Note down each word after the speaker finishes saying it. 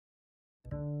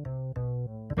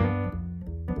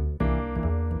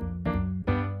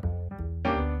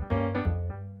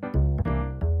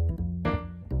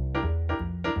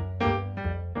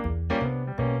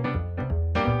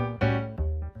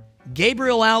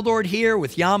Gabriel Aldort here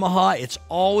with Yamaha. It's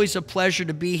always a pleasure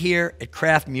to be here at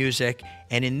Kraft Music.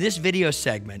 And in this video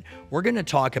segment, we're going to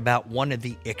talk about one of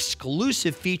the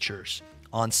exclusive features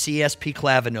on CSP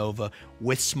Clavinova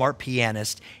with Smart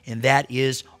Pianist, and that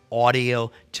is audio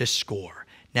to score.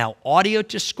 Now, audio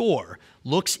to score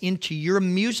looks into your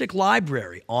music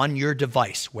library on your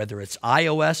device, whether it's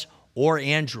iOS or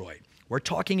Android. We're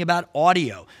talking about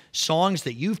audio, songs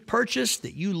that you've purchased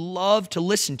that you love to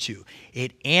listen to.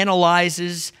 It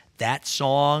analyzes that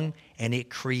song and it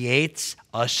creates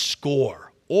a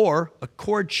score or a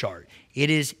chord chart. It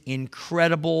is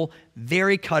incredible,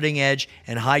 very cutting edge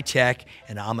and high tech,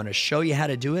 and I'm going to show you how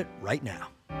to do it right now.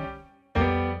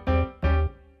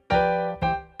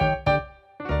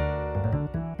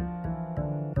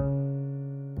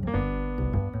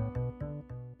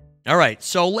 All right,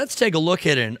 so let's take a look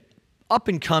at an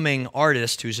up-and-coming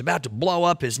artist who's about to blow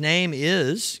up. His name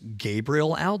is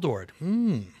Gabriel Aldort.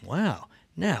 Wow.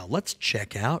 Now, let's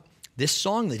check out this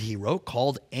song that he wrote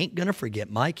called Ain't Gonna Forget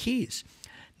My Keys.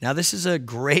 Now, this is a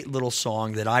great little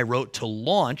song that I wrote to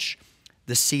launch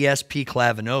the CSP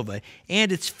Clavinova,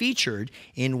 and it's featured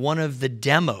in one of the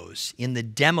demos, in the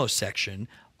demo section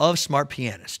of Smart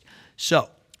Pianist. So,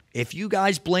 if you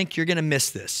guys blink, you're going to miss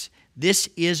this. This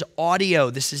is audio.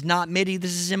 This is not MIDI.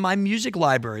 This is in my music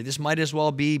library. This might as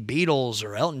well be Beatles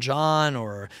or Elton John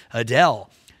or Adele.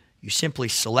 You simply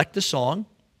select the song,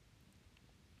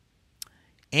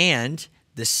 and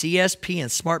the CSP and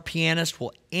Smart Pianist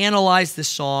will analyze the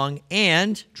song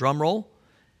and, drum roll,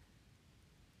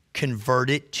 convert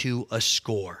it to a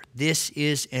score. This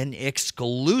is an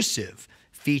exclusive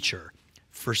feature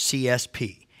for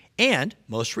CSP and,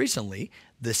 most recently,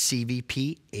 the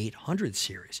CVP 800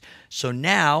 series. So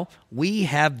now we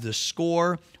have the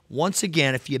score. Once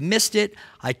again, if you missed it,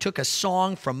 I took a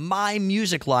song from my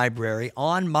music library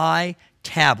on my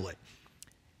tablet.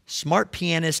 Smart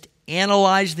Pianist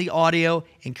analyzed the audio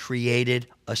and created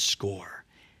a score.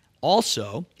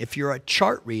 Also, if you're a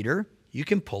chart reader, you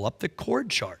can pull up the chord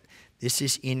chart. This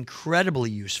is incredibly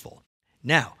useful.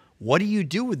 Now, what do you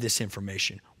do with this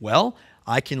information? Well,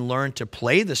 I can learn to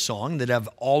play the song that I've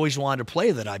always wanted to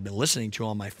play that I've been listening to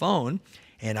on my phone,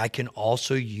 and I can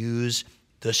also use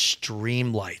the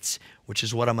Streamlights, which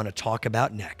is what I'm going to talk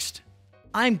about next.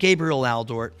 I'm Gabriel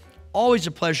Aldort. Always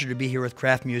a pleasure to be here with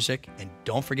Kraft Music, and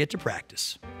don't forget to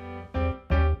practice.